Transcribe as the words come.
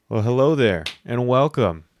Well, hello there, and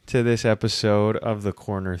welcome to this episode of The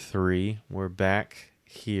Corner 3. We're back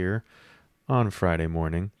here on Friday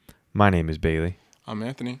morning. My name is Bailey. I'm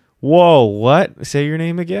Anthony. Whoa, what? Say your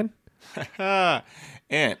name again? Ant.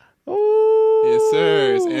 Oh, Yes,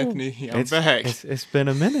 sir. It's Anthony. I'm back. It's been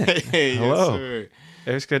a minute. Hey, Hello. Yes, sir.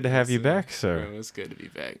 It's good to have you back, sir. Bro, it's good to be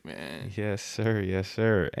back, man. Yes, sir. Yes,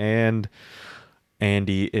 sir. And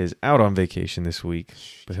Andy is out on vacation this week,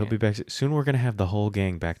 but he'll be back soon. We're going to have the whole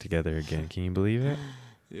gang back together again. Can you believe it?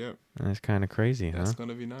 Yep. That's kind of crazy, That's huh? going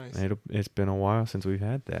to be nice. It's been a while since we've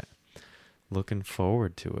had that. Looking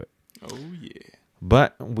forward to it. Oh, yeah.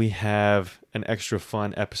 But we have an extra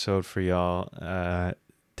fun episode for y'all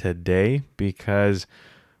today because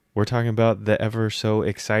we're talking about the ever so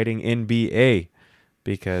exciting NBA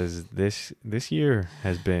because this year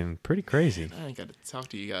has been pretty crazy. Man, I ain't got to talk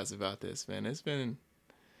to you guys about this, man. It's been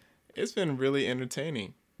really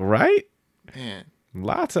entertaining. Right? Man.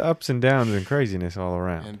 Lots of ups and downs and craziness all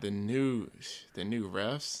around. And the new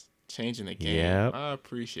refs changing the game. Yep. I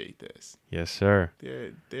appreciate this. Yes, sir.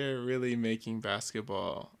 They're really making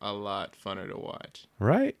basketball a lot funner to watch.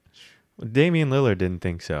 Right? Damian Lillard didn't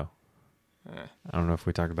think so. Eh. I don't know if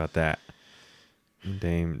we talked about that.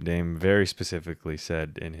 Dame very specifically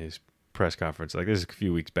said in his press conference, like this is a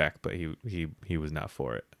few weeks back, but he was not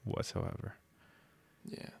for it whatsoever.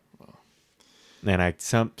 Yeah, well. And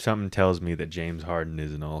something tells me that James Harden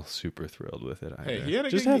isn't all super thrilled with it either. Hey, he had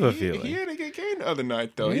a Just good, have a he, feeling. He had a good game the other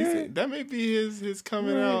night, though. Yeah. That may be his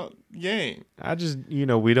coming out game. I just,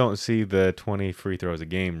 we don't see the 20 free throws a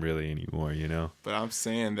game really anymore, But I'm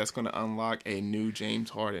saying that's going to unlock a new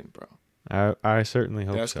James Harden, bro. I certainly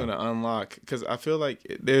hope That's so. going to unlock, because I feel like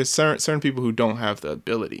there's certain people who don't have the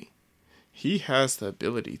ability. He has the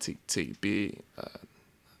ability to be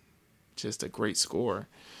just a great scorer.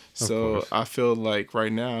 So I feel like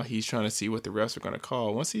right now he's trying to see what the refs are going to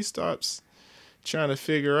call. Once he stops trying to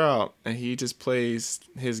figure out and he just plays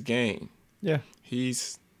his game, Yeah.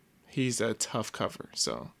 he's a tough cover.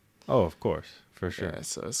 So Oh, of course, for sure. yeah,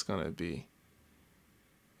 so it's gonna be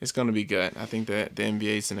good. I think that the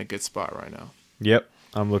NBA's in a good spot right now. Yep,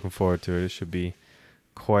 I'm looking forward to it. It should be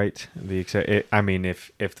quite the exciting. I mean,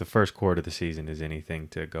 if the first quarter of the season is anything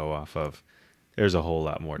to go off of, there's a whole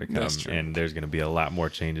lot more to come, That's true. and there's going to be a lot more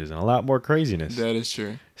changes and a lot more craziness. That is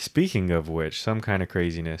true. Speaking of which, some kind of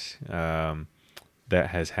craziness that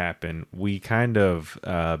has happened. We kind of,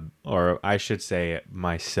 or I should say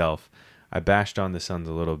myself, I bashed on the Suns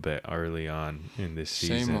a little bit early on in this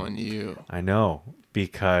season. Shame on you. I know,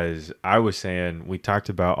 because I was saying we talked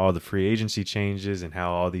about all the free agency changes and how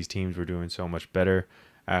all these teams were doing so much better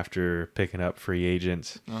after picking up free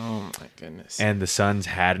agents. Oh my goodness. And the Suns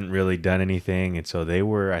hadn't really done anything, and so they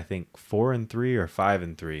were, I think, 4-3 or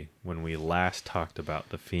 5-3 when we last talked about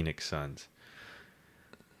the Phoenix Suns.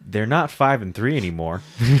 They're not 5-3 anymore.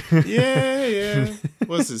 yeah.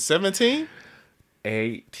 What's it? 17?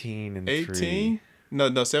 18-3. 18?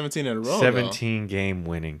 No, 17 in a row. 17 game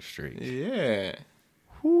winning streak. Yeah.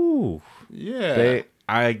 Whoo. Yeah.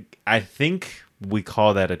 I think we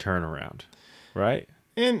call that a turnaround, right?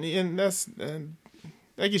 And that's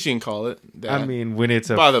I guess you can call it that. I mean, when it's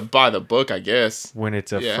by the book, I guess. when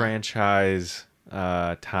it's a Yeah. franchise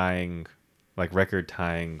tying, like record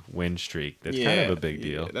tying win streak, that's kind of a big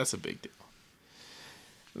deal. Yeah, that's a big deal.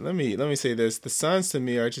 Let me say this: the Suns to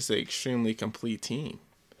me are just an extremely complete team.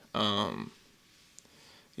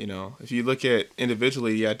 If you look at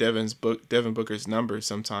individually, yeah, Devin Booker's numbers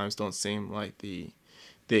sometimes don't seem like the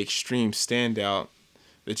extreme standout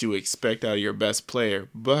that you would expect out of your best player,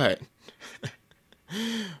 but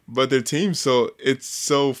their team it's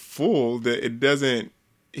so full that it doesn't.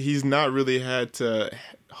 He's not really had to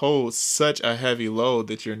hold such a heavy load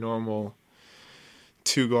that your normal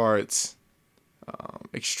two guards,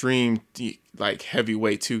 extreme like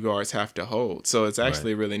heavyweight two guards have to hold. So it's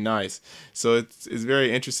actually really nice. So it's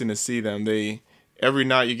very interesting to see them. Every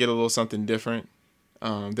night you get a little something different.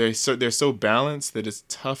 They're so balanced that it's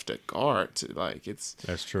tough to guard.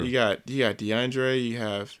 That's true. You got DeAndre. You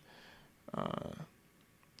have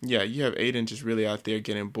you have Aiden just really out there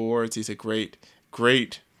getting boards. He's a great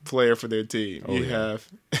player for their team. Oh,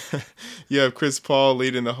 You have Chris Paul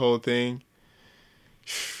leading the whole thing.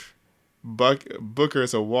 Booker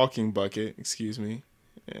is a walking bucket, excuse me.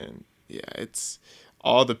 And yeah, it's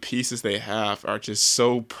all the pieces they have are just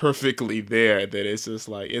so perfectly there that it's just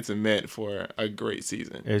like it's meant for a great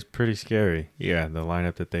season. It's pretty scary. Yeah, the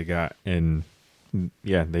lineup that they got, and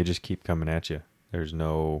yeah, they just keep coming at you. There's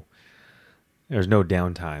no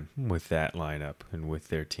downtime with that lineup and with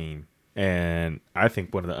their team. And I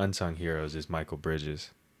think one of the unsung heroes is Michael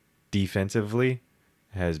Bridges. Defensively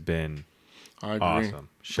has been I agree. awesome,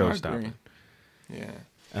 show stopping.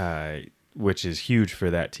 Yeah. Which is huge for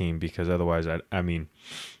that team because otherwise, I mean,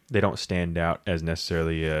 they don't stand out as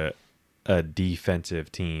necessarily a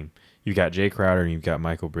defensive team. You've got Jay Crowder and you've got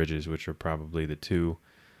Michael Bridges, which are probably the two,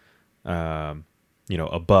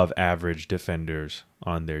 above average defenders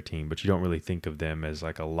on their team, but you don't really think of them as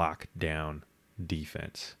like a lockdown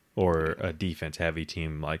defense or a defense heavy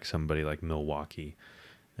team like somebody like Milwaukee,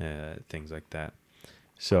 things like that.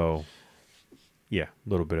 So, yeah, a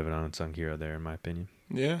little bit of an unsung hero there, in my opinion.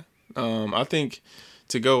 Yeah. I think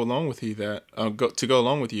to go along with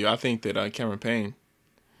you, I think that Cameron Payne.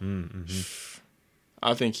 Mm-hmm.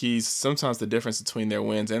 I think he's sometimes the difference between their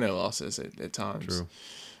wins and their losses at times. True.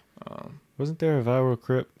 Wasn't there a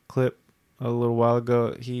viral clip a little while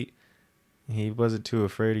ago? He wasn't too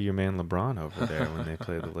afraid of your man LeBron over there when they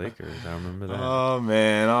played the Lakers. I remember that. Oh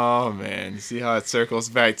man! You see how it circles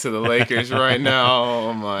back to the Lakers right now?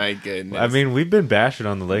 Oh my goodness! I mean, we've been bashing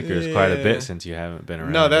on the Lakers quite a bit since you haven't been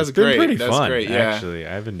around. No, that's it's been great. Pretty that's fun, great. Yeah, actually,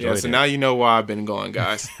 I've enjoyed it. So now you know why I've been going,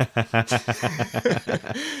 guys.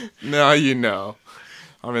 Now you know.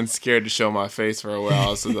 I've been scared to show my face for a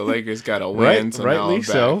while, so the Lakers got a win. Right, so rightly now I'm back.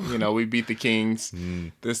 so. You know, we beat the Kings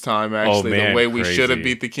this time. Actually, the way we crazy. should have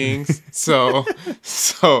beat the Kings. So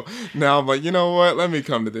now I'm like, you know what? Let me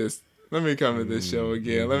come to this. Let me come to this show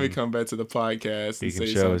again. Let me come back to the podcast He and can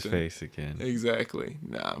say show something. his face again. Exactly.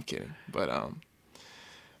 Nah, I'm kidding. But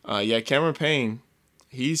Cameron Payne,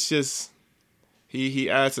 he's just he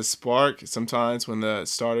adds a spark sometimes when the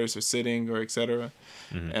starters are sitting or etc.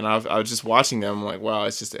 Mm-hmm. And I was just watching them. I'm like, wow,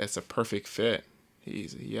 it's a perfect fit.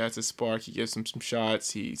 He has a spark. He gives them some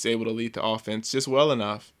shots. He's able to lead the offense just well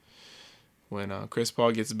enough. When Chris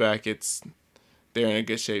Paul gets back, they're in a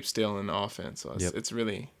good shape still in the offense. So it's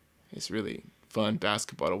really fun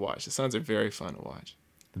basketball to watch. The Suns are very fun to watch.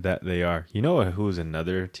 That they are. You know who's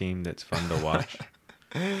another team that's fun to watch?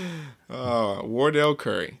 Wardell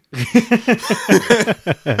Curry.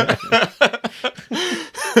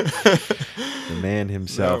 The man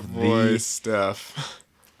himself. That boy Steph.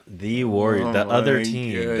 The Warriors. The other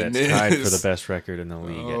team goodness. that's tied for the best record in the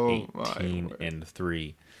league at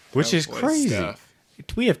 18-3. Which is crazy. Steph.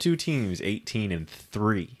 We have two teams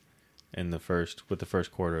 18-3 with the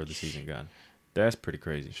first quarter of the season gone. That's pretty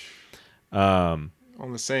crazy. On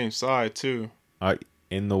the same side too.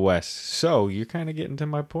 In the West. So you're kind of getting to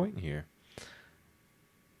my point here.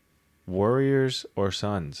 Warriors or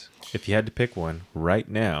Suns? If you had to pick one right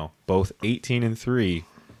now, both 18-3.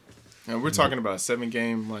 And we're talking about a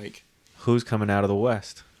 7-game like. Who's coming out of the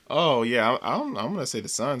West? Oh yeah, I'm gonna say the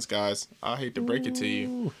Suns, guys. I hate to break it to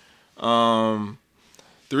you. The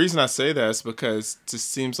reason I say that is because it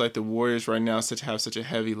just seems like the Warriors right now have such a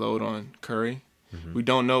heavy load on Curry. Mm-hmm. We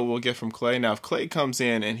don't know what we'll get from Klay. Now, if Klay comes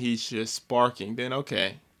in and he's just sparking, then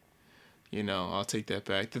okay. I'll take that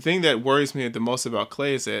back. The thing that worries me the most about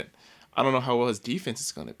Klay is that I don't know how well his defense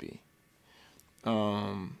is going to be.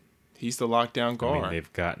 He's the lockdown guard. I mean,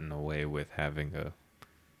 they've gotten away with having a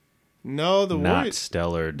not Warriors,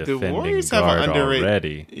 stellar defending Warriors guard have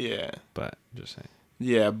already. Yeah. But just saying.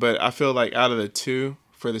 Yeah, but I feel like out of the two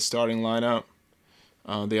for the starting lineup,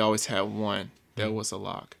 they always had one that was a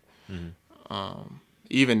lock. Mm-hmm.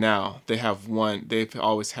 Even now, they have one. They've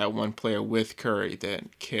always had one player with Curry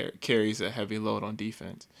that carries a heavy load on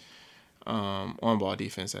defense, on-ball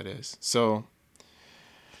defense, that is. So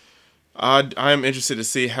I'm interested to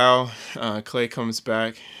see how Klay comes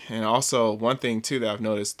back. And also, one thing, too, that I've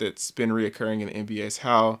noticed that's been reoccurring in the NBA is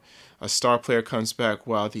how a star player comes back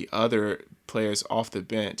while the other players off the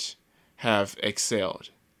bench have excelled.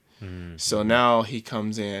 Mm-hmm. So now he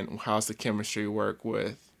comes in. How's the chemistry work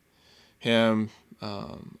with him,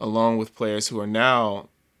 along with players who are now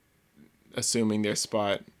assuming their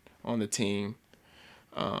spot on the team,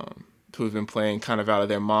 who have been playing kind of out of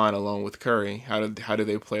their mind along with Curry? How do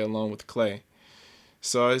they play along with Klay?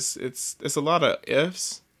 So it's a lot of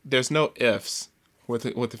ifs. There's no ifs with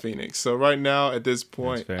the Phoenix. So right now at this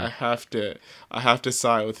point, I have to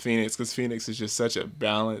side with Phoenix because Phoenix is just such a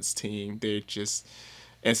balanced team. They're just,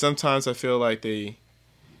 and sometimes I feel like they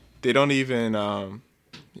don't even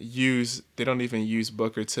use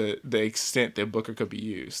Booker to the extent that Booker could be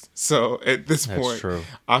used. So at this point,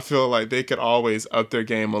 I feel like they could always up their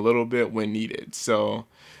game a little bit when needed. So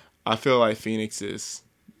I feel like Phoenix is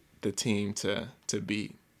the team to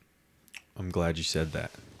beat. I'm glad you said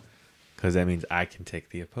that because that means I can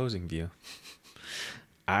take the opposing view.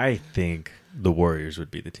 I think the Warriors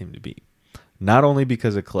would be the team to beat, not only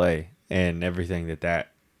because of Klay and everything that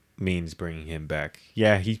means bringing him back.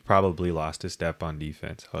 Yeah, he probably lost a step on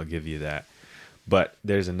defense. I'll give you that. But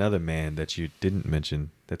there's another man that you didn't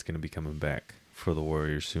mention that's going to be coming back for the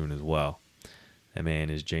Warriors soon as well. That man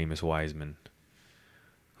is Jameis Wiseman,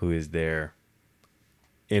 who is there,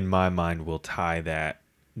 in my mind, will tie that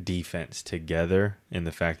defense together in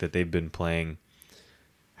the fact that they've been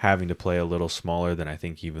having to play a little smaller than I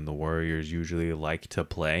think even the Warriors usually like to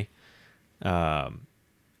play.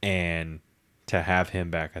 And to have him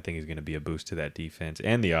back, I think is going to be a boost to that defense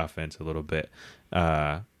and the offense a little bit,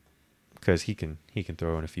 because he can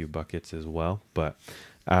throw in a few buckets as well. But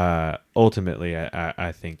ultimately,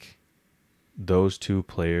 I think those two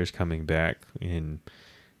players coming back, in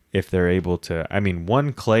if they're able to, I mean,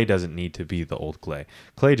 one, Clay doesn't need to be the old Clay.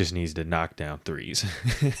 Clay just needs to knock down threes.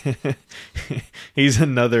 He's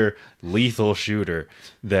another lethal shooter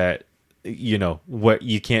that, what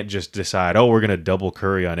you can't just decide, oh, we're going to double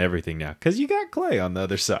Curry on everything now, because you got Clay on the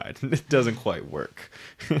other side. It doesn't quite work.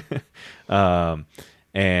 And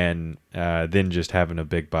then just having a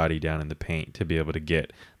big body down in the paint to be able to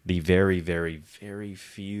get the very, very, very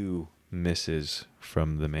few misses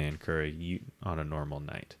from the man Curry on a normal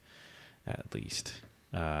night, at least.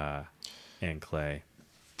 And Clay.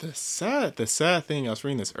 The sad thing, I was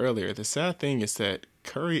reading this earlier, the sad thing is that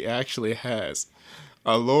Curry actually has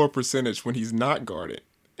a lower percentage when he's not guarded.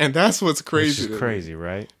 And that's what's crazy. Which is crazy,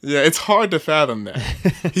 right? Yeah, it's hard to fathom that.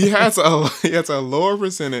 He has a lower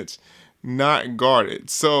percentage not guarded.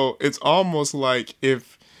 So it's almost like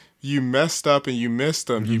if you messed up and you missed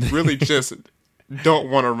him, you really just don't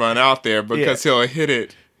want to run out there because he'll hit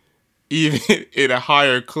it even at a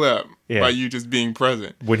higher clip by you just being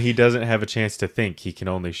present. When he doesn't have a chance to think, he can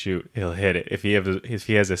only shoot. He'll hit it. If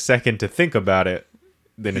he has a second to think about it,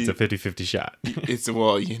 then it's a 50-50 shot. It's,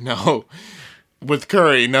 with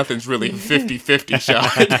Curry, nothing's really a 50-50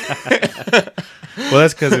 shot. Well,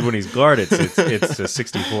 that's because when he's guarded, it's a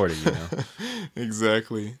 60-40,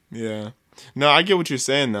 Exactly. Yeah. No, I get what you're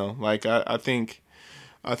saying though. Like I think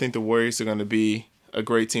the Warriors are going to be a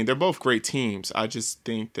great team. They're both great teams. I just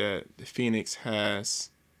think that Phoenix has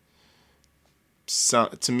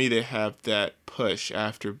to me, they have that push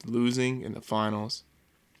after losing in the finals.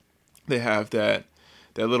 They have that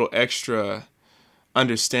little extra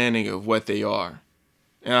understanding of what they are,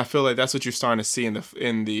 and I feel like that's what you're starting to see in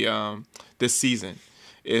the this season,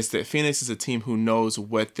 is that Phoenix is a team who knows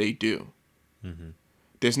what they do. Mm-hmm.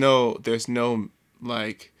 There's no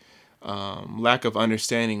like lack of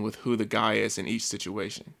understanding with who the guy is in each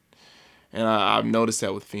situation, and I've noticed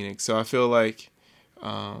that with Phoenix. So I feel like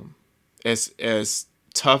as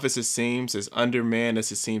tough as it seems, as undermanned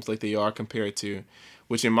as it seems like they are compared to,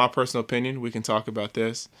 which in my personal opinion, we can talk about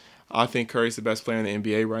this, I think Curry's the best player in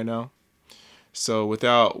the NBA right now. So with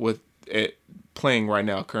it playing right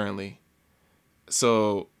now currently.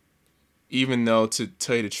 So even though, to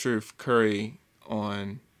tell you the truth, Curry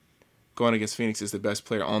on going against Phoenix is the best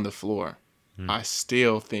player on the floor, I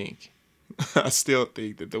still think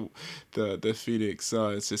that the Phoenix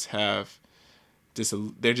Suns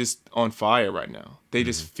they're just on fire right now. They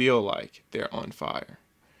just feel like they're on fire.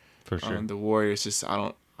 For sure. The Warriors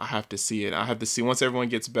I have to see it. I have to see once everyone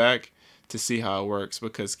gets back to see how it works,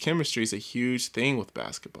 because chemistry is a huge thing with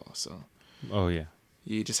basketball. So, oh yeah,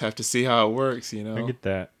 you just have to see how it works. I get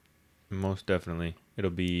that. Most definitely, it'll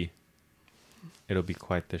be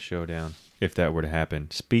quite the showdown if that were to happen.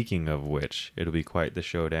 Speaking of which, it'll be quite the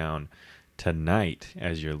showdown tonight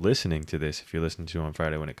as you're listening to this. If you're listening to it on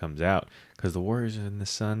Friday when it comes out, because the Warriors and the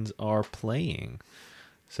Suns are playing.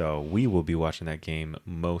 So we will be watching that game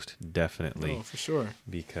most definitely. Oh, for sure.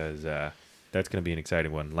 Because that's going to be an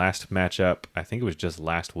exciting one. Last matchup, I think it was just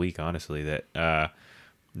last week, honestly, that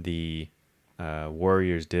the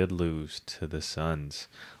Warriors did lose to the Suns.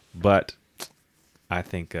 But I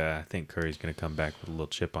think Curry's going to come back with a little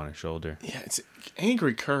chip on his shoulder. Yeah, it's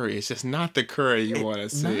angry Curry. It's just not the Curry you want to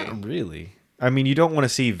see. Not really. I mean, you don't want to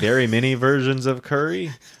see very many versions of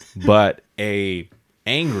Curry, but a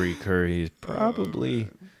angry Curry is probably...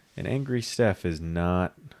 An angry Steph is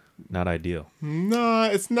not ideal. No,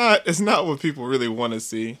 it's not. It's not what people really want to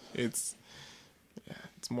see. It's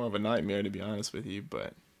more of a nightmare, to be honest with you.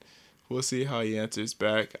 But we'll see how he answers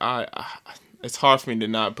back. It's hard for me to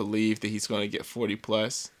not believe that he's going to get 40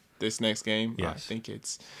 plus this next game. Yes.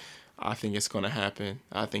 I think it's going to happen.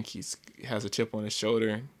 I think he has a chip on his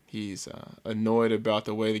shoulder. He's annoyed about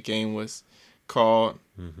the way the game was called.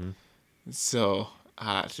 Mm-hmm. So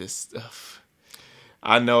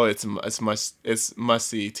I know it's must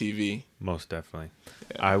see TV. Most definitely.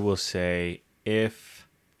 Yeah. I will say if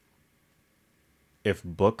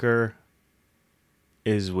Booker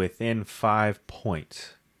is within 5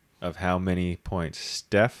 points of how many points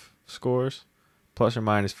Steph scores, plus or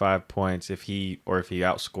minus 5 points, if he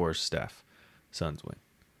outscores Steph, Suns win.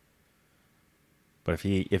 But if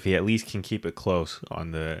he at least can keep it close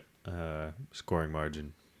on the scoring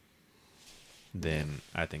margin, then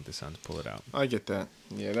I think the Suns pull it out. I get that.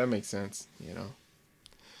 Yeah, that makes sense.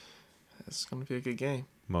 It's going to be a good game.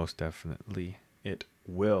 Most definitely it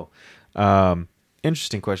will.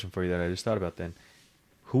 Interesting question for you that I just thought about then.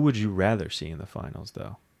 Who would you rather see in the finals,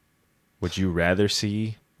 though? Would you rather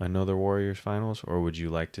see another Warriors finals, or would you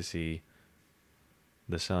like to see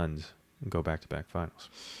the Suns go back-to-back finals?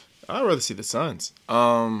 I'd rather see the Suns.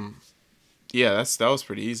 Yeah, that was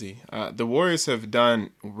pretty easy. The Warriors have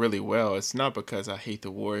done really well. It's not because I hate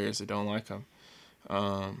the Warriors or don't like them.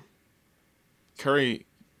 Curry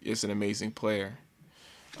is an amazing player.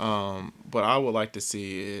 What I would like to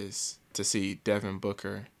see is to see Devin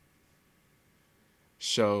Booker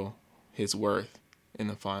show his worth in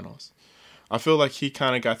the finals. I feel like he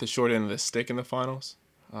kind of got the short end of the stick in the finals.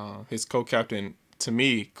 His co-captain, to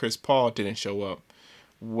me, Chris Paul, didn't show up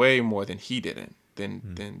way more than he didn't,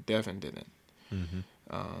 than Devin didn't.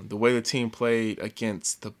 Mm-hmm. The way the team played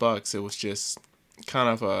against the Bucks, it was just kind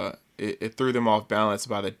of it threw them off balance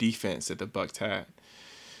by the defense that the Bucks had.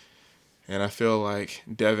 And I feel like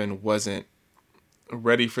Devin wasn't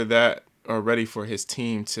ready for that, or ready for his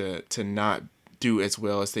team to not do as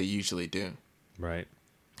well as they usually do. Right.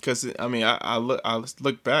 Because, I mean, I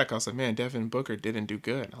look back, I was like, man, Devin Booker didn't do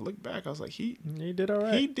good. I look back, I was like, he did all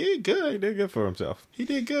right. He did good. He did good for himself. He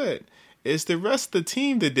did good. It's the rest of the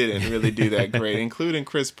team that didn't really do that great, including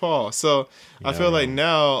Chris Paul. So I feel like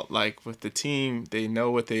now, like with the team, they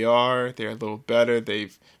know what they are. They're a little better.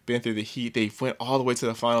 They've been through the heat. They went all the way to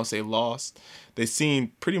the finals. They lost. They've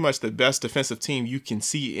seen pretty much the best defensive team you can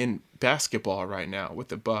see in basketball right now with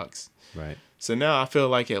the Bucks. Right. So now I feel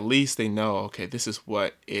like at least they know, okay, this is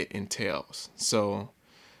what it entails. So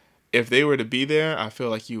if they were to be there, I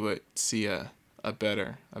feel like you would see a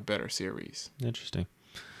better series. Interesting.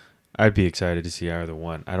 I'd be excited to see either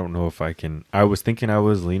one. I don't know if I can. I was thinking I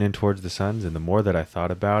was leaning towards the Suns, and the more that I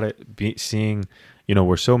thought about it, seeing,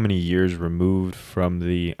 we're so many years removed from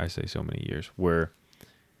I say so many years, we're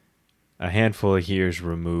a handful of years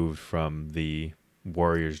removed from the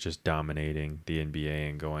Warriors just dominating the NBA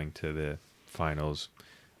and going to the finals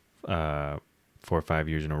 4 or 5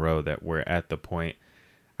 years in a row, that we're at the point.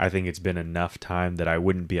 I think it's been enough time that I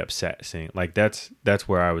wouldn't be upset seeing, like, that's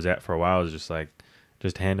where I was at for a while. I was just like,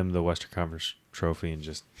 just hand him the Western Conference trophy and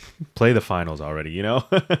just play the finals already,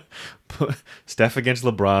 Steph against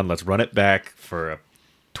LeBron, let's run it back for a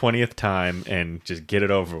 20th time and just get it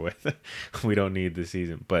over with. We don't need the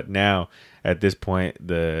season. But now, at this point,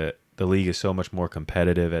 the league is so much more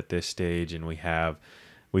competitive at this stage, and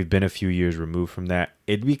we've been a few years removed from that.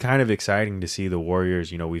 It'd be kind of exciting to see the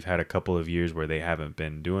Warriors. We've had a couple of years where they haven't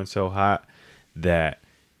been doing so hot, that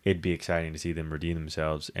it'd be exciting to see them redeem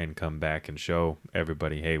themselves and come back and show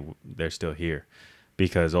everybody, hey, they're still here.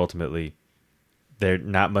 Because ultimately,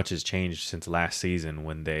 not much has changed since last season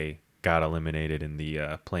when they got eliminated in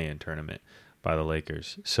the play-in tournament by the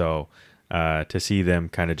Lakers. So to see them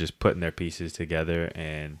kind of just putting their pieces together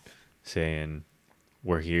and saying,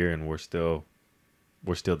 we're here and we're still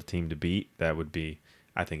the team to beat, that would be,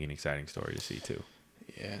 I think, an exciting story to see too.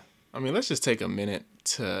 Yeah. I mean, let's just take a minute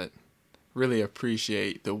to really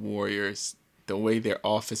appreciate the Warriors, the way their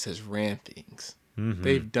office has ran things. Mm-hmm.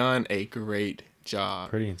 They've done a great job.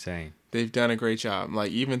 Pretty insane. They've done a great job.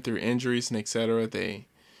 Like, even through injuries and et cetera, they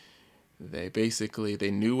basically, they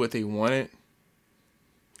knew what they wanted.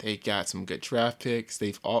 They got some good draft picks.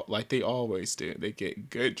 Like they always do. They get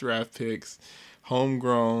good draft picks,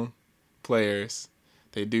 homegrown players.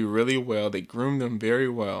 They do really well. They groom them very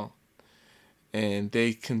well. And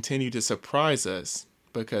they continue to surprise us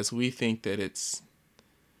because we think that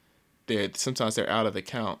sometimes they're out of the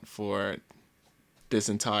count for this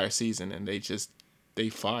entire season, and they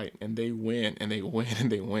fight and they win and they win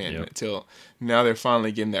and they win until now they're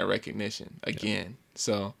finally getting that recognition again. Yep.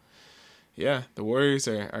 So, yeah, the Warriors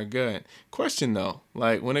are good. Question, though,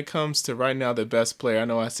 like when it comes to right now the best player, I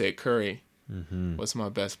know I said Curry. Mm-hmm. What's my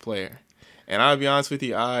best player? And I'll be honest with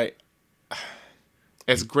you, as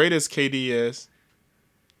great as KD is,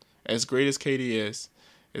 as great as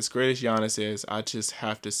Giannis is, I just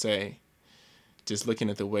have to say, just looking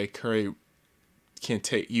at the way Curry can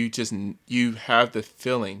take, you have the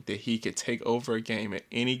feeling that he could take over a game at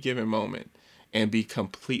any given moment and be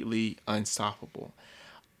completely unstoppable.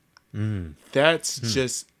 That's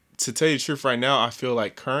just, to tell you the truth right now, I feel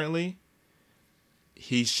like currently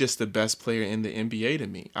he's just the best player in the NBA to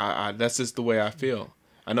me. That's just the way I feel.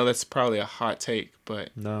 I know that's probably a hot take,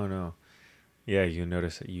 but no. Yeah, you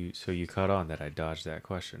notice that you caught on that I dodged that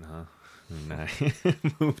question, huh? And I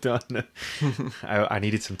moved on. I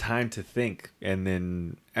needed some time to think, and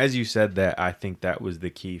then as you said that, I think that was the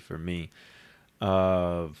key for me.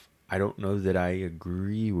 Of I don't know that I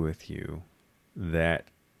agree with you that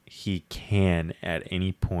he can at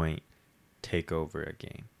any point take over a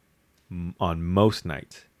game. On most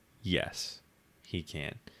nights, yes, he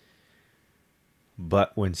can.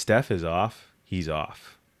 But when Steph is off, he's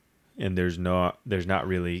off, and there's not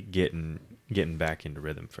really getting back into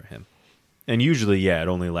rhythm for him. And usually, yeah, it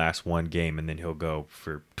only lasts one game, and then he'll go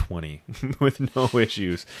for 20 with no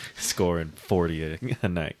issues, scoring 40 a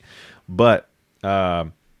night. But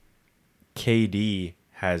KD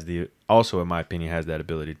also, in my opinion, has that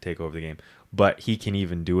ability to take over the game. But he can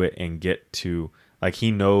even do it and get to, like,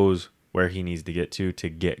 he knows where he needs to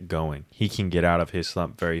get going. He can get out of his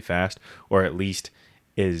slump very fast, or at least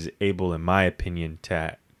is able, in my opinion,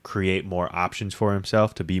 to create more options for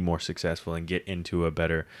himself to be more successful and get into a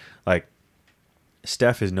better, like,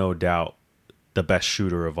 Steph is no doubt the best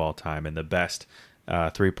shooter of all time and the best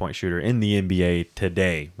 3-point shooter in the NBA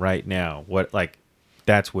today, right now.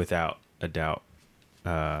 That's without a doubt,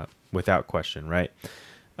 without question, right?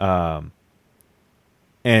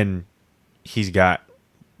 And he's got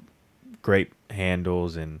great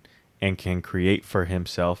handles and can create for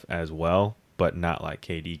himself as well, but not like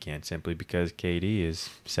KD can, simply because KD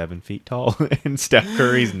is 7 feet tall and Steph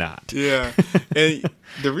Curry's not. Yeah, and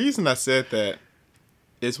the reason I said that,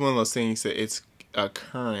 it's one of those things that it's a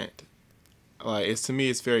current. Like, it's, to me,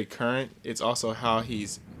 it's very current. It's also how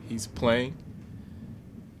he's playing.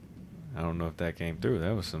 I don't know if that came through.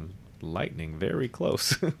 That was some lightning, very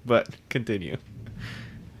close. But continue.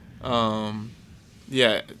 Yeah,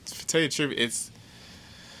 to tell you the truth,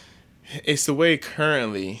 it's the way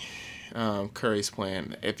currently Curry's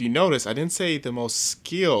playing. If you notice, I didn't say the most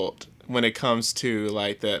skilled when it comes to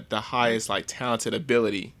like the highest like talented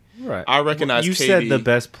ability. Right. I recognize you KD, said the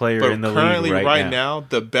best player but in the currently, league right now,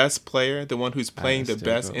 the best player, the one who's playing the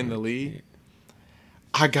best in the league,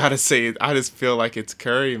 I gotta say, I just feel like it's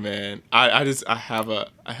Curry, man. I have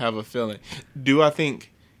a feeling. Do I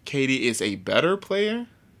think KD is a better player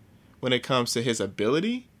when it comes to his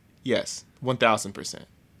ability? Yes, 1,000%.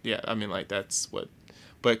 Yeah, I mean, like, that's what.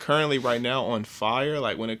 But currently, right now, on fire,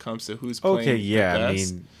 like when it comes to who's playing the best, I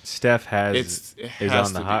mean, Steph is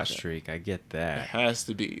on the hot that. streak. I get that. It has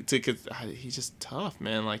to be, because he's just tough,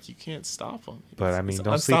 man. Like, you can't stop him. But I mean,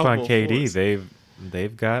 don't sleep on KD. Force.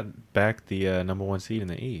 They've got back the number 1 seed in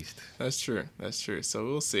the East. That's true. So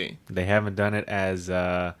we'll see. They haven't done it as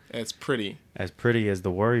pretty as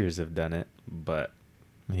the Warriors have done it, but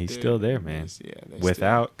he's still there, man.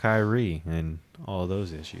 Without Kyrie and all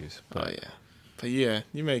those issues. But yeah,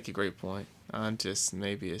 you make a great point.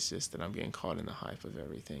 Maybe it's just that I'm getting caught in the hype of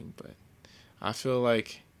everything, but I feel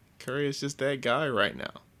like Curry is just that guy right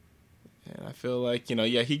now. And I feel like,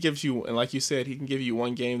 he gives you, and like you said, he can give you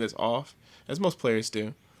one game that's off, as most players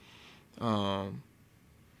do. But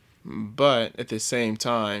at the same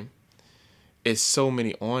time, it's so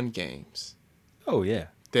many on games. Oh, yeah.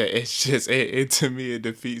 That it's just, to me, it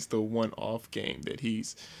defeats the one off game that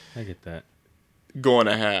he's I get that. Going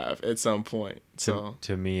to have at some point.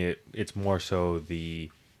 To me, it's more so the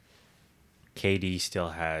KD still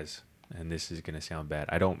has, and this is going to sound bad,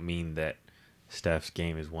 I don't mean that Steph's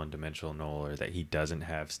game is one-dimensional or that he doesn't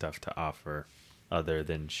have stuff to offer other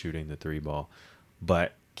than shooting the 3 ball,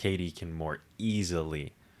 but KD can more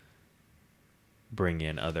easily bring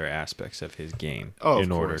in other aspects of his game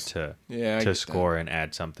in order to score and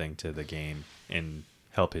add something to the game and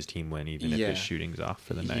help his team win, even if his shooting's off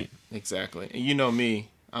for the night. Exactly. And you know me,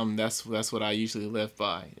 that's what I usually live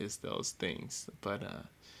by, is those things. But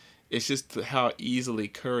it's just how easily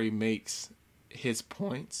Curry makes his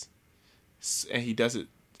points, and he does it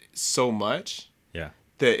so much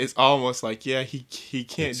that it's almost like, he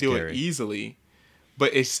can't do it easily,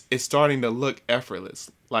 but it's starting to look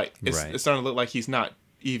effortless. Like, it's starting to look like he's not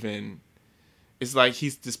even... It's like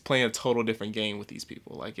he's just playing a total different game with these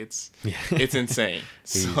people. Like, it's insane.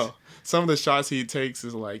 So some of the shots he takes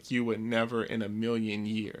is like you would never in a million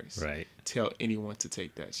years tell anyone to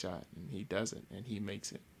take that shot, and he doesn't, and he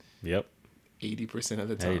makes it. Yep. 80% of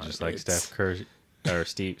the time. Hey, just like Steph Kerr.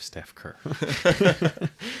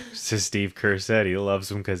 So Steve Kerr said he loves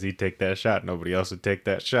him because he'd take that shot. Nobody else would take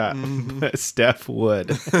that shot, but Steph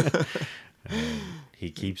would. He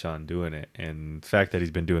keeps on doing it, and the fact that he's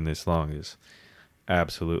been doing this long is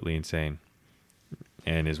absolutely insane,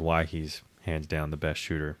 and is why he's hands down the best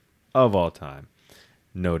shooter of all time.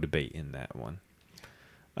 No debate in that one.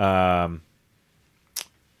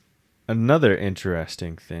 Another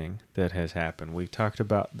interesting thing that has happened, we've talked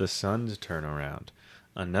about the Suns turnaround.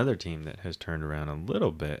 Another team that has turned around a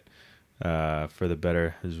little bit for the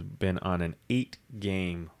better has been on an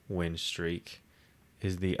 8-game win streak,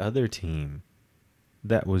 is the other team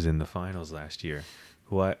that was in the finals last year,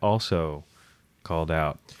 who I also called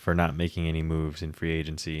out for not making any moves in free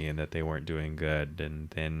agency and that they weren't doing good. And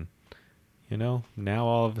then, now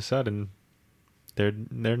all of a sudden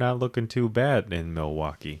they're not looking too bad in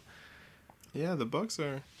Milwaukee. Yeah, the Bucks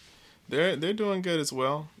are they're doing good as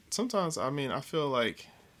well. Sometimes I feel like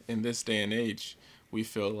in this day and age, we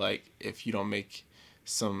feel like if you don't make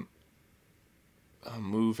some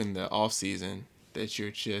move in the off season, that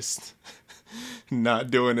you're just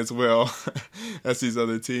not doing as well as these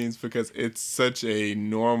other teams, because it's such a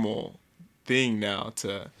normal thing now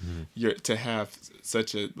to have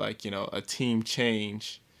such a a team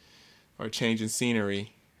change or change in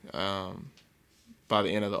scenery by the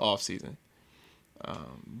end of the off season.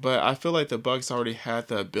 But I feel like the Bucks already had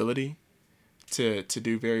the ability to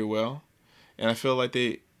do very well, and I feel like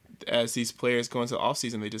as these players go into the off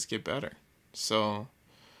season, they just get better. So,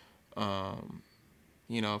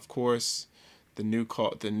 of course, the new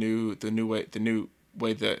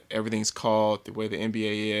way that everything's called, the way the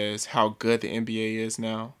NBA is, how good the NBA is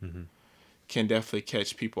now, can definitely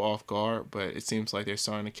catch people off guard. But it seems like they're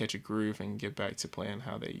starting to catch a groove and get back to playing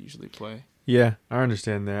how they usually play. Yeah, I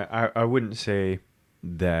understand that. I wouldn't say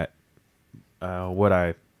that what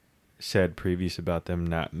I said previous about them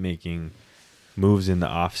not making moves in the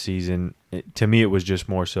off season, to me it was just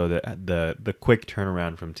more so that the quick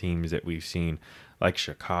turnaround from teams that we've seen, like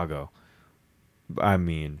Chicago. I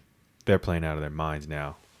mean, they're playing out of their minds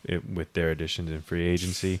now with their additions in free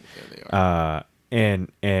agency. Yeah, they are.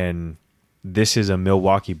 And this is a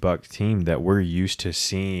Milwaukee Bucks team that we're used to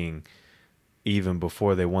seeing even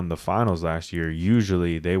before they won the finals last year.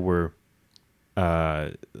 Usually they were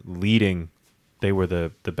leading. They were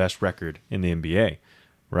the best record in the NBA,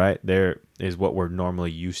 right? There is what we're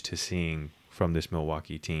normally used to seeing from this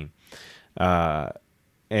Milwaukee team.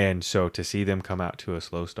 And so to see them come out to a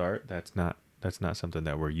slow start, that's not something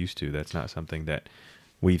that we're used to. That's not something that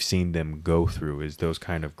we've seen them go through, is those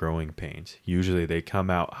kind of growing pains. Usually they come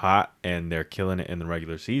out hot and they're killing it in the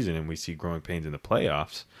regular season, and we see growing pains in the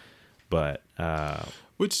playoffs. But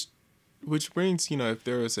which brings, if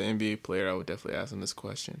there was an NBA player, I would definitely ask him this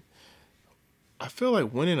question. I feel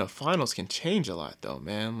like winning a finals can change a lot, though,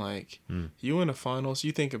 man. Like, you win a finals,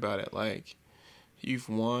 you think about it, like, you've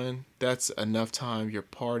won. That's enough time. You're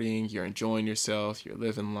partying. You're enjoying yourself. You're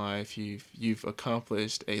living life. You've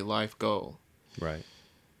accomplished a life goal. Right.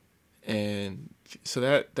 And so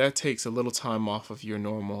that takes a little time off of your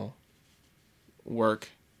normal work,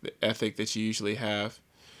 the ethic that you usually have.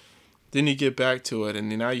 Then you get back to it, and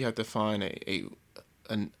now you have to find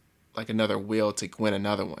like another will to win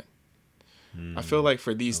another one. I feel like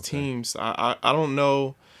for these teams, I don't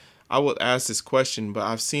know. I would ask this question, but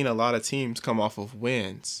I've seen a lot of teams come off of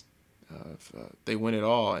wins. They win it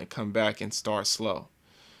all and come back and start slow,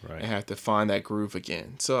 Right. and have to find that groove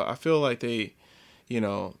again. So I feel like they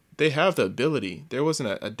have the ability. There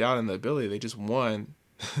wasn't a doubt in the ability. They just won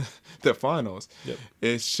the finals. Yep.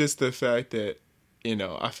 It's just the fact that,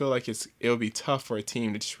 I feel like it'll be tough for a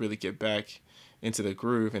team to just really get back into the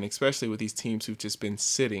groove, and especially with these teams who've just been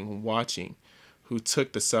sitting, watching, who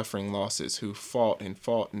took the suffering losses, who fought and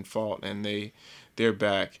fought and fought, and they're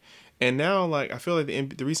back. And now, like, I feel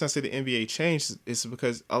like the reason I say the NBA changed is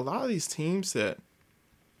because a lot of these teams that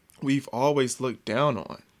we've always looked down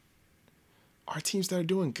on are teams that are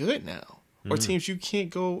doing good now, or teams you can't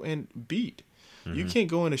go and beat. You can't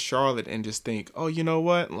go into Charlotte and just think, oh, you know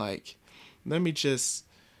what, like, let me just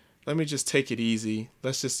take it easy.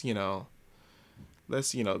 Let's just,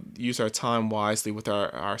 let's use our time wisely with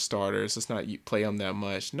our starters. Let's not play them that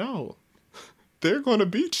much. No, they're going to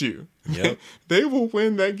beat you. Yep. They will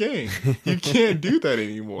win that game. You can't do that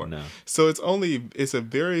anymore. No. So it's a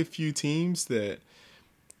very few teams that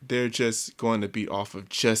they're just going to beat off of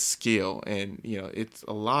just skill, and it's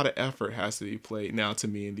a lot of effort has to be played now, to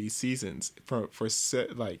me, in these seasons for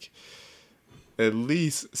set, like, at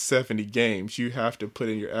least 70 games. You have to put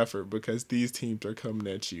in your effort because these teams are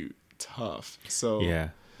coming at you tough. So yeah,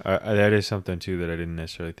 that is something too that I didn't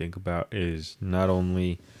necessarily think about. Is not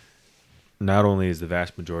only is the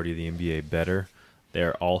vast majority of the NBA better,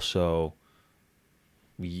 they're also,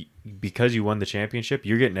 because you won the championship,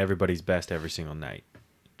 you're getting everybody's best every single night.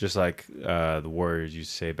 Just like the Warriors used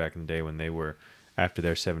to say back in the day when they were after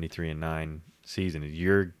their 73-9 season,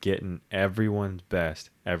 you're getting everyone's best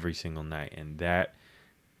every single night, and that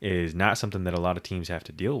is not something that a lot of teams have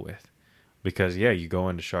to deal with. Because, yeah, you go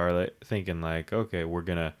into Charlotte thinking like, okay, we're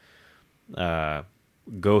going to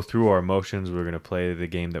go through our emotions. We're going to play the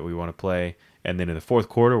game that we want to play. And then in the fourth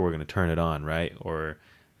quarter, we're going to turn it on, right? Or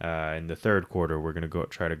in the third quarter, we're going to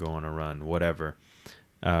try to go on a run, whatever.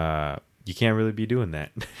 You can't really be doing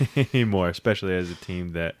that anymore, especially as a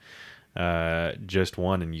team that just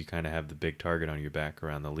won, and you kind of have the big target on your back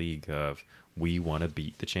around the league of we want to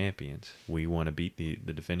beat the champions. We want to beat the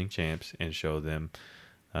defending champs and show them,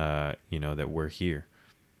 that we're here.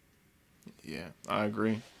 Yeah, I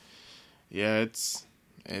agree. Yeah, it's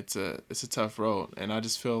a tough road, and I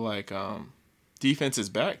just feel like defense is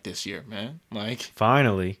back this year, man. Like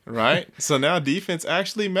Finally, right? So now defense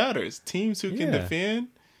actually matters. Teams who can defend.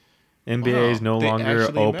 NBA is no they longer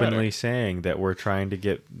actually openly matter. saying that we're trying to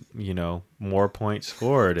get, more points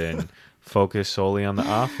scored and focus solely on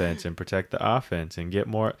the offense and protect the offense and get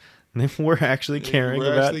more. We're actually caring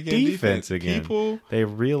We're about actually getting defense again. People, They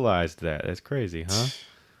realized that. That's crazy, huh?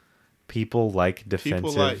 People like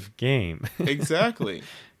defensive game. exactly.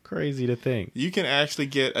 Crazy to think. You can actually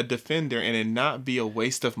get a defender and it not be a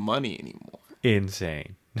waste of money anymore.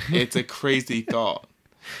 Insane. It's a crazy thought.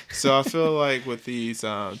 So I feel like with these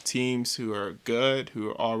teams who are good, who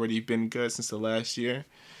have already been good since the last year,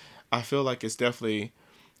 I feel like it's definitely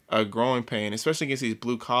a growing pain, especially against these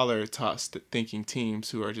blue collar thinking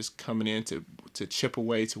teams who are just coming in to chip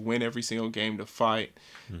away, to win every single game, to fight.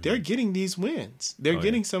 Mm-hmm. They're getting these wins. They're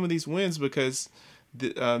getting some of these wins because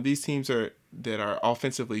these teams that are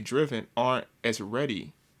offensively driven aren't as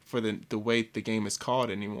ready for the way the game is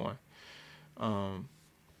called anymore.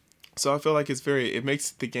 So I feel like it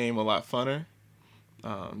makes the game a lot funner.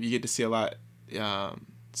 You get to see a lot,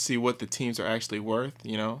 see what the teams are actually worth,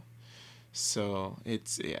 So it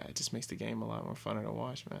just makes the game a lot more funner to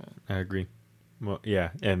watch, man. I agree. Well,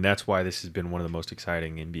 yeah, and that's why this has been one of the most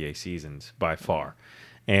exciting NBA seasons by far.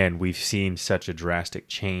 And we've seen such a drastic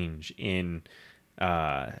change in,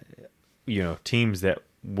 teams that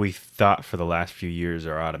we thought for the last few years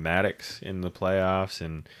are automatics in the playoffs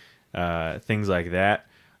and things like that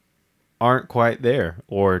aren't quite there,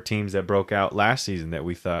 or teams that broke out last season that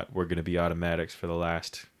we thought were going to be automatics for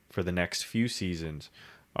the next few seasons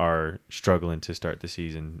are struggling to start the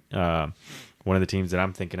season. One of the teams that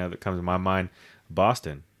I'm thinking of that comes to my mind,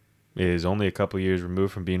 Boston, is only a couple years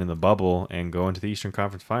removed from being in the bubble and going to the Eastern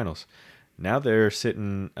Conference Finals. Now they're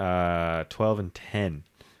sitting 12-10,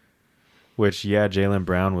 which Jaylen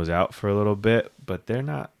Brown was out for a little bit, but they're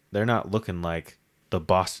not looking like the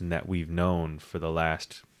Boston that we've known for the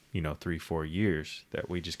last 3-4 years, that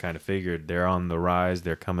we just kind of figured they're on the rise,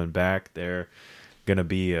 they're coming back, they're gonna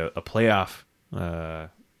be a playoff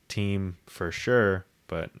team for sure,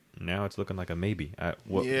 but now it's looking like a maybe.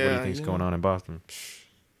 What do you think's going on in Boston?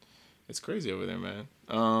 It's crazy over there, man.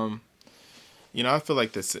 I feel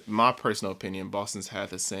like this. My personal opinion, Boston's had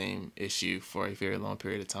the same issue for a very long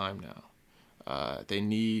period of time now. They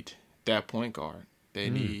need that point guard. They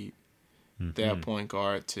need that point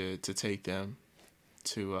guard to take them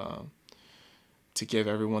to give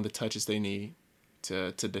everyone the touches they need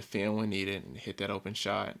to defend when needed and hit that open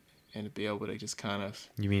shot and to be able to just kind of.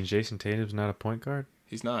 You mean Jason Tatum's not a point guard?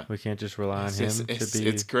 He's not. We can't just rely on him to be.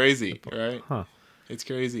 It's crazy, right? Huh. It's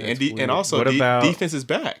crazy, and also defense is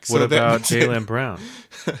back. What about Jaylen Brown?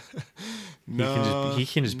 No, he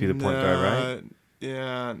can just be the point guard, right?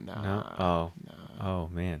 Yeah, no. Oh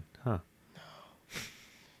man, huh? No.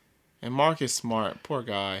 And Marcus Smart, poor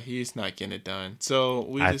guy, he's not getting it done.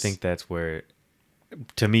 So I think that's where,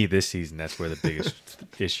 to me, this season, that's where the biggest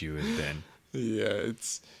issue has been. Yeah,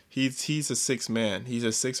 he's a sixth man. He's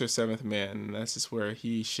a sixth or seventh man, and that's just where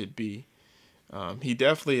he should be. He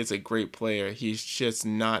definitely is a great player. He's just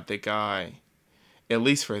not the guy, at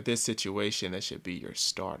least for this situation, that should be your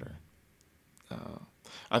starter.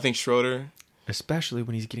 I think Schroeder, especially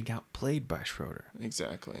when he's getting outplayed by Schroeder.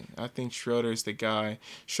 Exactly. I think Schroeder's the guy.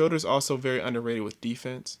 Schroeder's also very underrated with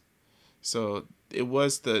defense. So it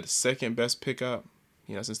was the second best pickup,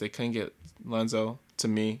 since they couldn't get Lonzo. To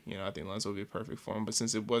me, I think Lonzo would be perfect for him. But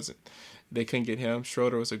since they couldn't get him,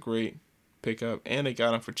 Schroeder was a great pickup, and they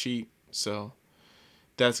got him for cheap. So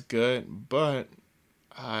that's good. But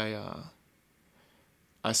I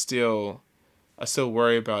still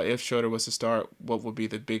worry about if Schroeder was to start, what would be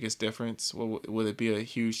the biggest difference? Would it be a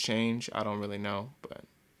huge change? I don't really know, but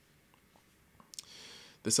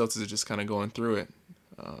the Celtics are just kind of going through it.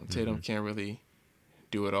 Tatum can't really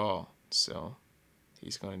do it all, so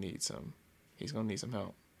he's going to need some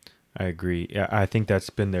help. I agree. Yeah, I think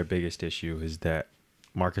that's been their biggest issue, is that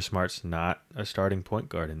Marcus Smart's not a starting point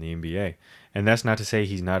guard in the NBA. And that's not to say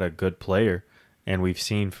he's not a good player, and we've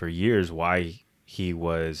seen for years why he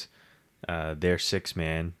was their sixth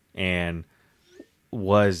man and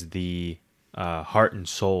was the heart and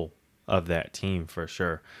soul of that team for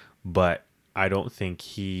sure. But I don't think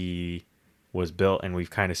he was built, and we've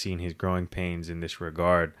kind of seen his growing pains in this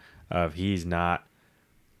regard of he's not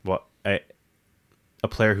a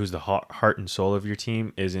player who's the heart and soul of your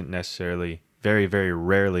team isn't necessarily very, very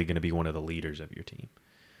rarely going to be one of the leaders of your team.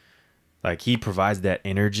 Like, he provides that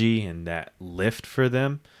energy and that lift for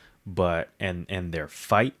them, but and their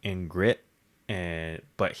fight and grit,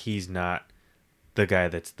 but he's not the guy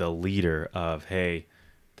that's the leader of, hey,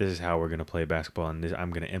 this is how we're going to play basketball, and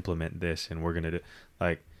I'm going to implement this, and we're going to do,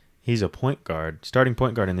 like, he's a point guard, starting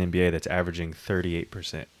point guard in the NBA that's averaging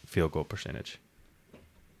 38% field goal percentage.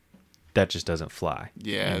 That just doesn't fly.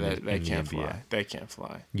 Yeah, that can't fly. That can't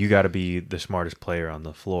fly. You got to be the smartest player on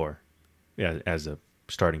the floor, as a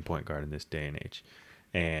starting point guard in this day and age.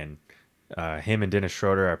 And him and Dennis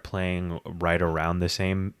Schroeder are playing right around the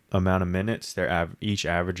same amount of minutes. They're each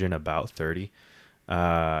averaging about 30.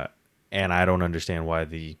 And I don't understand why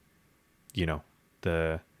maybe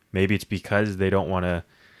it's because they don't want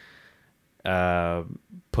to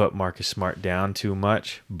put Marcus Smart down too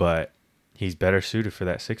much, but he's better suited for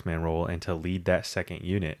that 6-man role and to lead that second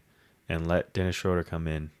unit and let Dennis Schroeder come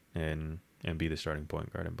in and be the starting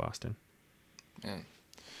point guard in Boston. Man,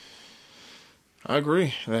 I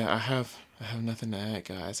agree. I have nothing to add,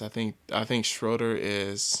 guys. I think Schroeder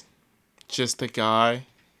is just the guy,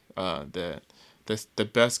 the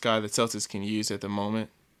best guy the Celtics can use at the moment.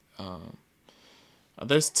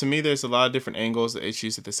 There's a lot of different angles, the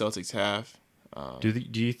issues that the Celtics have. Do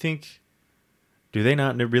you think? Do they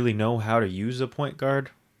not really know how to use a point guard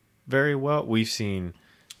very well? We've seen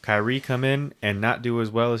Kyrie come in and not do as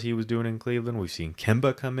well as he was doing in Cleveland. We've seen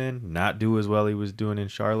Kemba come in, not do as well he was doing in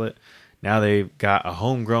Charlotte. Now they've got a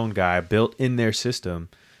homegrown guy built in their system,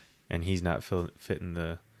 and he's not fitting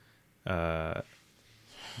the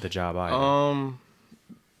job either.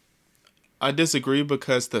 I disagree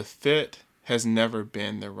because the fit has never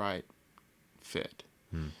been the right fit.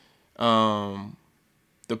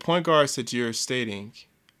 The point guards that you're stating,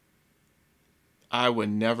 I would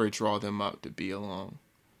never draw them up to be alone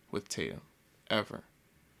with Tatum, ever.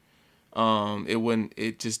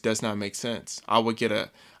 It just does not make sense. I would get a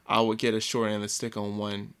short end of the stick on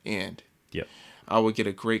one end. Yep. I would get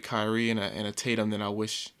a great Kyrie and a Tatum that I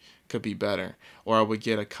wish could be better. Or I would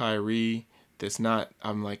get a Kyrie that's not,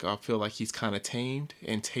 I feel like he's kind of tamed,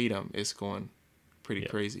 and Tatum is going pretty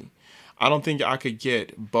crazy. I don't think I could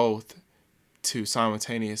get both to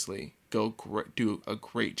simultaneously do a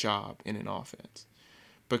great job in an offense,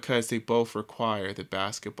 because they both require the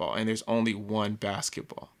basketball, and there's only one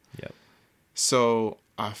basketball. Yep. So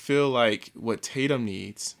I feel like what Tatum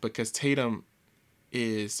needs, because Tatum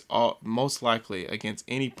is most likely against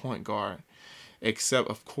any point guard, except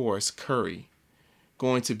of course Curry,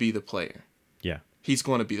 going to be the player. Yeah. He's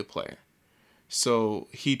going to be the player. So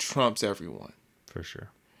he trumps everyone. For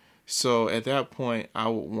sure. So at that point, I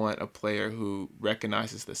would want a player who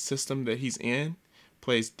recognizes the system that he's in,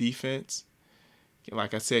 plays defense,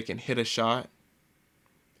 like I said, can hit a shot,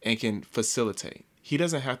 and can facilitate. He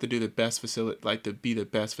doesn't have to do the best to be the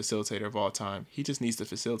best facilitator of all time. He just needs to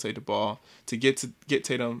facilitate the ball to get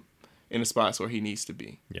Tatum in the spots where he needs to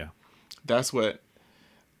be. Yeah. That's what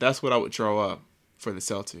I would draw up for the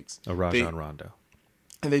Celtics. A Rajon Rondo.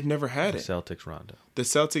 And they've never had it. Celtics Rondo. The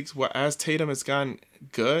Celtics, as Tatum has gotten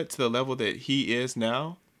good to the level that he is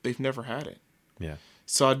now, they've never had it. Yeah.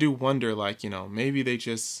 So I do wonder, maybe they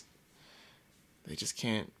just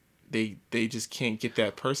can't get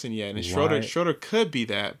that person yet. And Schroeder could be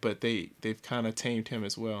that, but they've kind of tamed him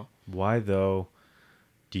as well. Why though?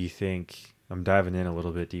 Do you think? I'm diving in a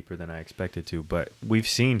little bit deeper than I expected to, but we've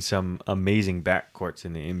seen some amazing backcourts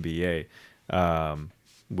in the NBA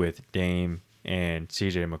with Dame and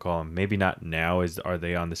CJ McCollum. Maybe not now are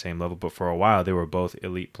they on the same level, but for a while they were both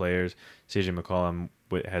elite players. CJ McCollum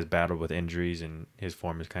has battled with injuries and his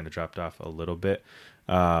form has kind of dropped off a little bit.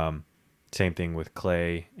 Same thing with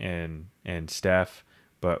Clay and Steph.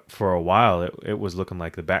 But for a while it was looking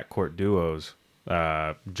like the backcourt duos,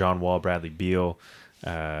 John Wall, Bradley Beal,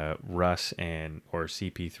 Russ or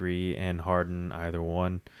CP3 and Harden, either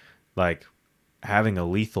one. Like, having a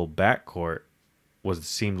lethal backcourt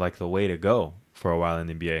seemed like the way to go for a while in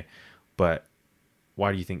the NBA. But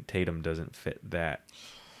why do you think Tatum doesn't fit that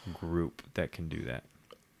group that can do that?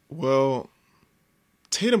 Well,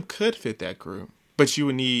 Tatum could fit that group, but you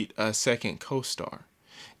would need a second co-star.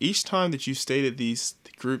 Each time that you stated these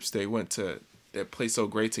groups that play so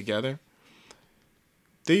great together,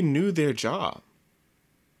 they knew their job.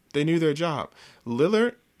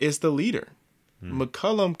 Lillard is the leader.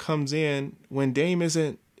 McCollum comes in when Dame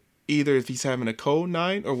isn't, either if he's having a cold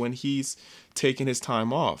night or when he's taking his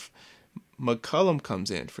time off. McCollum comes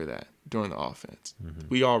in for that during the offense. Mm-hmm.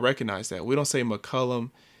 We all recognize that. We don't say McCollum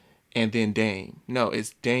and then Dame. No,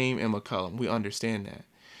 it's Dame and McCollum. We understand that.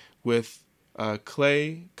 With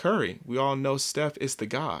Clay, Curry, we all know Steph is the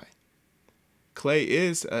guy.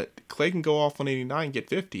 Clay can go off on 89 and get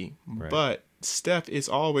 50, Right. but Steph is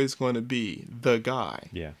always going to be the guy.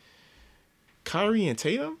 Yeah. Kyrie and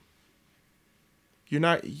Tatum,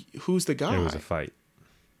 who's the guy? It was a fight.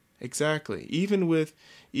 Exactly. Even with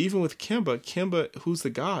Kemba, who's the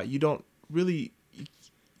guy? You don't really,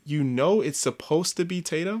 it's supposed to be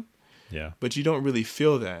Tatum, Yeah. but you don't really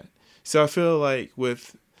feel that. So I feel like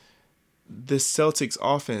with this Celtics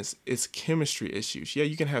offense, it's chemistry issues. Yeah,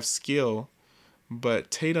 you can have skill, but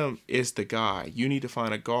Tatum is the guy. You need to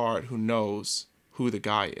find a guard who knows who the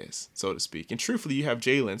guy is, so to speak. And truthfully, you have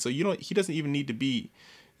Jalen, so you don't even need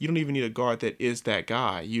a guard that is that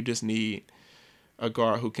guy. You just need a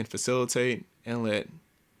guard who can facilitate and let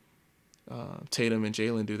Tatum and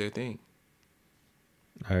Jalen do their thing.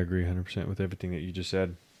 I agree 100% with everything that you just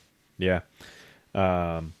said. Yeah.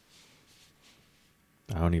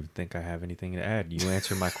 I don't even think I have anything to add. You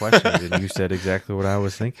answered my questions, and you said exactly what I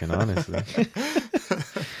was thinking, honestly.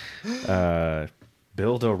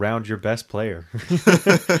 Build around your best player.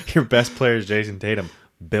 Your best player is Jason Tatum.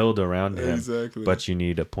 Build around him. Exactly. But you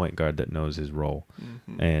need a point guard that knows his role.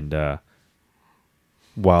 Mm-hmm. And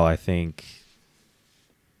while I think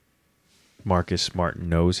Marcus Smart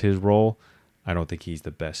knows his role, I don't think he's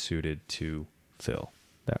the best suited to fill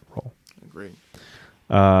that role. Agree.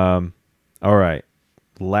 All right.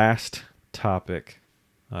 Last topic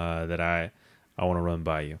that I want to run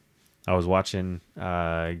by you. I was watching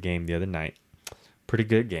a game the other night. Pretty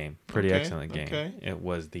good game. Pretty excellent game. Okay. It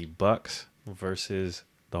was the Bucks versus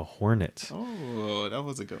the Hornets. Oh, that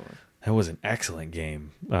was a good one. That was an excellent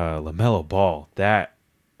game. LaMelo Ball, that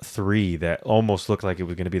three that almost looked like it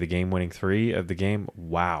was going to be the game-winning three of the game.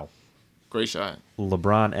 Wow. Great shot.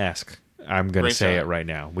 LeBron-esque. I'm going to Great say shot. it right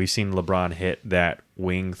now. We've seen LeBron hit that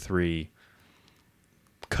wing three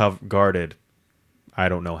guarded I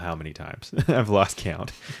don't know how many times. I've lost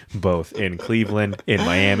count. Both in Cleveland, in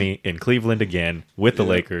Miami, in Cleveland again, with the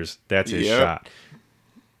Lakers. That's his shot.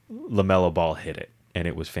 LaMelo Ball hit it, and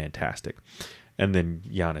it was fantastic. And then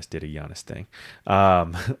Giannis did a Giannis thing.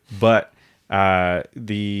 But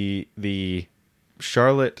the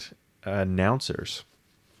Charlotte announcers,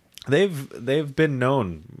 they've been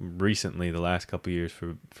known recently, the last couple of years,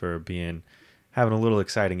 for having a little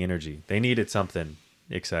exciting energy. They needed something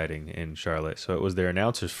exciting in Charlotte, so it was their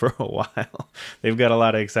announcers for a while. They've got a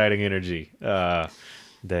lot of exciting energy that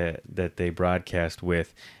they broadcast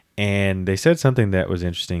with, and they said something that was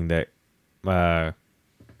interesting that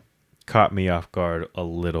caught me off guard a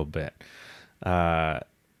little bit,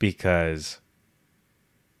 because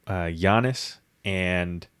Giannis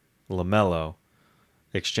and LaMelo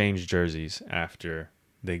exchanged jerseys after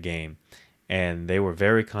the game, and they were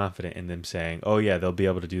very confident in them saying, oh yeah, they'll be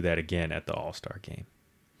able to do that again at the All-Star game.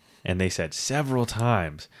 And they said several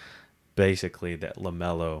times, basically, that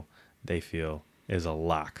LaMelo, they feel, is a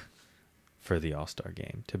lock for the All-Star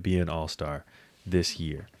game, to be an All-Star this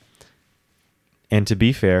year. And to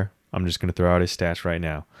be fair, I'm just going to throw out his stats right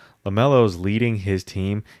now. LaMelo's leading his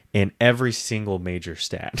team in every single major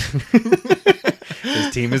stat.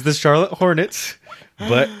 His team is the Charlotte Hornets,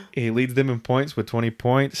 but he leads them in points with 20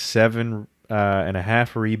 points,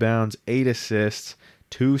 7.5 rebounds, 8 assists,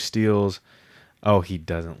 2 steals. Oh, he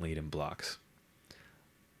doesn't lead in blocks.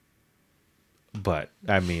 But,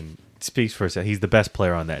 I mean, speaks for itself. He's the best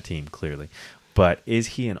player on that team, clearly. But is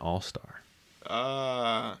he an all-star?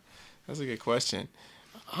 That's a good question.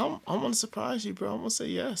 I'm going to surprise you, bro. I'm going to say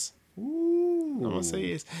yes. Ooh. I'm going to say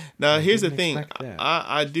yes. Now, here's the thing. expect that.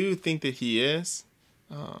 I do think that he is.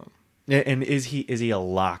 And is he a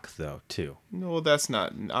lock, though, too? No, that's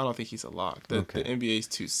not. I don't think he's a lock. The Okay. NBA is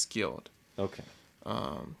too skilled. Okay.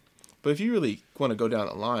 But if you really want to go down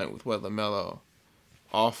the line with what LaMelo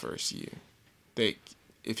offers you,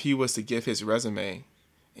 if he was to give his resume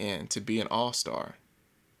and to be an all-star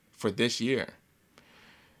for this year,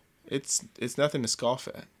 it's nothing to scoff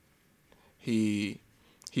at. He's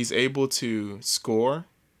able to score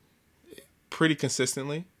pretty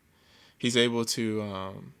consistently. He's able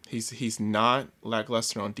to he's not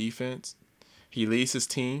lackluster on defense. He leads his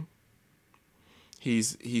team.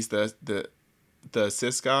 He's the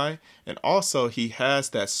assist guy, and also he has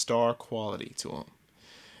that star quality to him.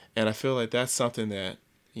 And I feel like that's something that,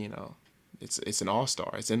 it's an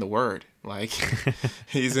all-star. It's in the word. Like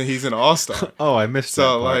he's an all-star. Oh, I missed that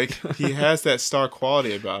So part. like he has that star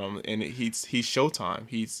quality about him, and he's Showtime.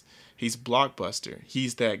 He's blockbuster.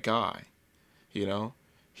 He's that guy.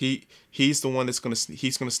 He's the one that's gonna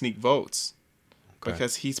sneak votes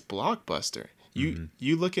because he's blockbuster.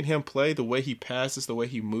 You look at him play, the way he passes, the way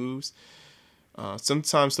he moves.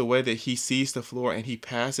 Sometimes the way that he sees the floor and he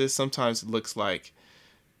passes, sometimes it looks like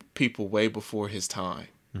people way before his time.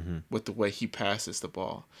 with the way he passes the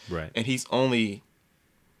ball. Right. And he's only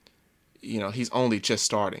just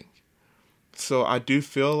starting. So I do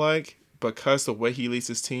feel like because the way he leads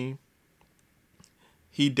his team,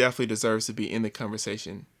 he definitely deserves to be in the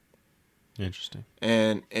conversation. Interesting.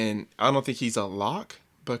 And I don't think he's a lock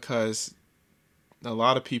because a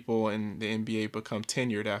lot of people in the NBA become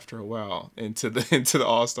tenured after a while into the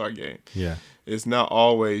All-Star game. Yeah. It's not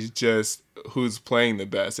always just who's playing the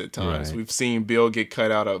best at times. Right. We've seen Bill get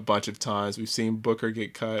cut out a bunch of times. We've seen Booker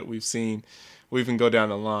get cut. We even go down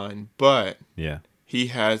the line. But Yeah. he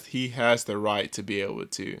has the right to be able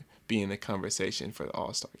to be in the conversation for the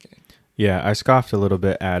All-Star game. Yeah, I scoffed a little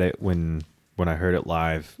bit at it when I heard it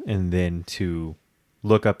live, and then to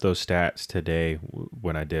look up those stats today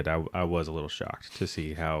when I did, I was a little shocked to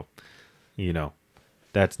see how,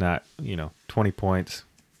 that's not, 20 points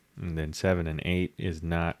and then 7 and 8 is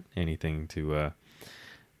not anything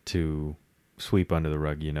to sweep under the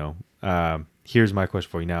rug, Here's my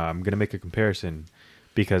question for you now. I'm going to make a comparison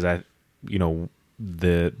because the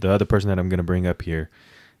other person that I'm going to bring up here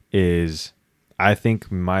is, I think,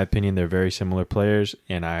 in my opinion, they're very similar players,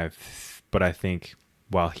 but I think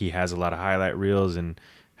while he has a lot of highlight reels and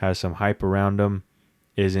has some hype around him,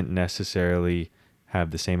 isn't necessarily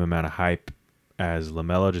have the same amount of hype as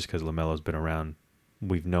LaMelo, just because LaMelo's been around.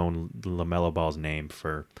 We've known LaMelo Ball's name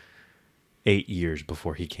for 8 years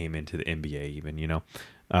before he came into the NBA even,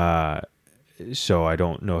 so I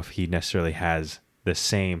don't know if he necessarily has the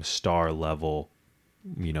same star level,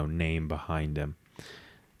 name behind him.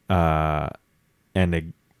 And a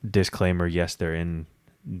disclaimer, yes, they're in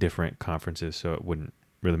different conferences, so it wouldn't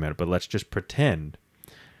really matter. But let's just pretend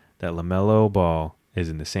that LaMelo Ball is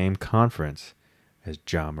in the same conference as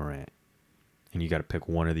Ja Morant. And you got to pick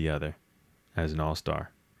one or the other as an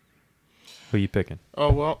all-star. Who you picking?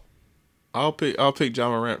 Oh, well, I'll pick Ja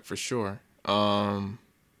Morant for sure. Ja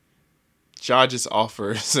just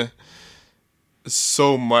offers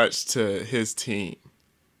so much to his team.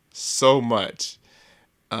 So much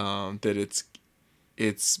that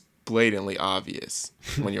it's blatantly obvious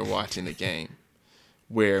when you're watching the game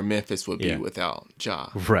where Memphis would be without Ja.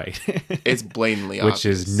 Right. It's blatantly obvious. Which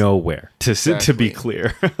is nowhere, to be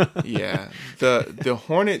clear. Yeah. The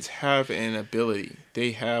Hornets have an ability.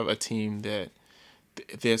 They have a team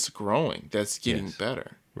that's growing, that's getting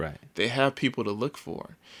better. Right. They have people to look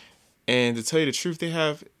for. And to tell you the truth,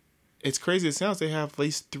 it's crazy as it sounds, they have at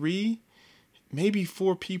least 3, maybe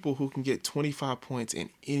 4 people who can get 25 points in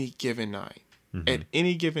any given night. Mm-hmm. At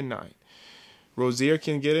any given night. Rozier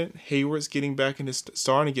can get it. Hayward's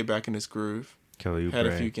starting to get back in his groove. Kelly Oubre had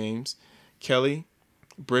a few games. Kelly,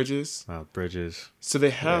 Bridges. Wow, Bridges. So they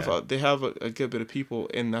have a good bit of people,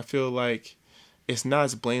 and I feel like it's not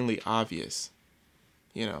as blatantly obvious,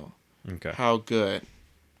 how good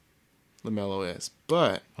LaMelo is.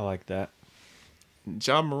 But I like that.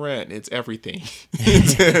 Ja Morant, it's everything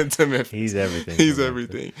to Memphis. He's everything. He's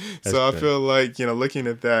everything. So good. I feel like, looking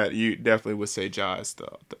at that, you definitely would say Ja is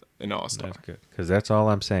an all-star. That's good. Because that's all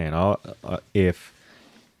I'm saying. If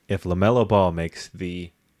LaMelo Ball makes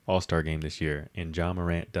the all-star game this year and Ja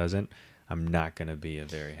Morant doesn't, I'm not going to be a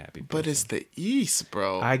very happy person. But it's the East,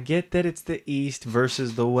 bro. I get that it's the East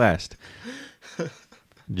versus the West.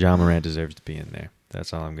 Ja Morant deserves to be in there.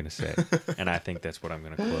 That's all I'm going to say. And I think that's what I'm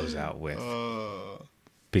going to close out with.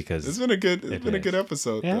 Because it's been a good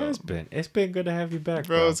episode. Yeah, though. It's been good to have you back,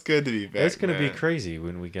 bro. It's good to be back. It's going to be crazy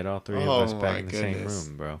when we get all 3 of us back in the same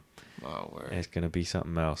room, bro. Oh, word. It's going to be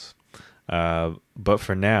something else. But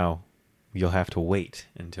for now, you'll have to wait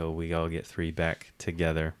until we all get 3 back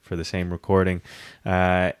together for the same recording.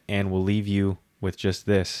 And we'll leave you with just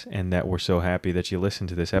this, and that we're so happy that you listened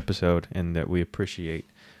to this episode and that we appreciate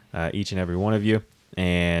each and every one of you.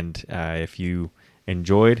 And if you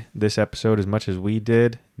enjoyed this episode as much as we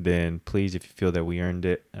did, then please, if you feel that we earned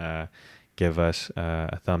it, give us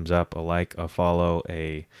a thumbs up, a like, a follow,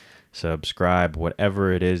 a subscribe,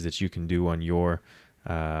 whatever it is that you can do on your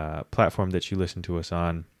platform that you listen to us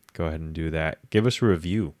on. Go ahead and do that. Give us a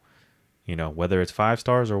review, whether it's 5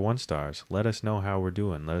 stars or 1 stars. Let us know how we're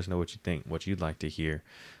doing. Let us know what you think, what you'd like to hear.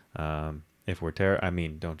 If we're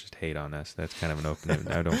don't just hate on us. That's kind of an open.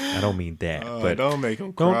 I don't mean that. But don't make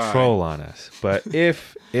them cry. Don't troll on us. But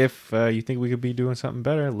if you think we could be doing something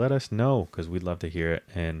better, let us know, because we'd love to hear it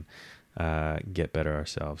and get better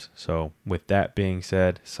ourselves. So with that being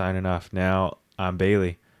said, signing off now. I'm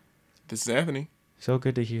Bailey. This is Anthony. So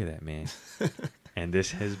good to hear that, man. And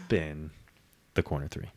this has been The Corner 3.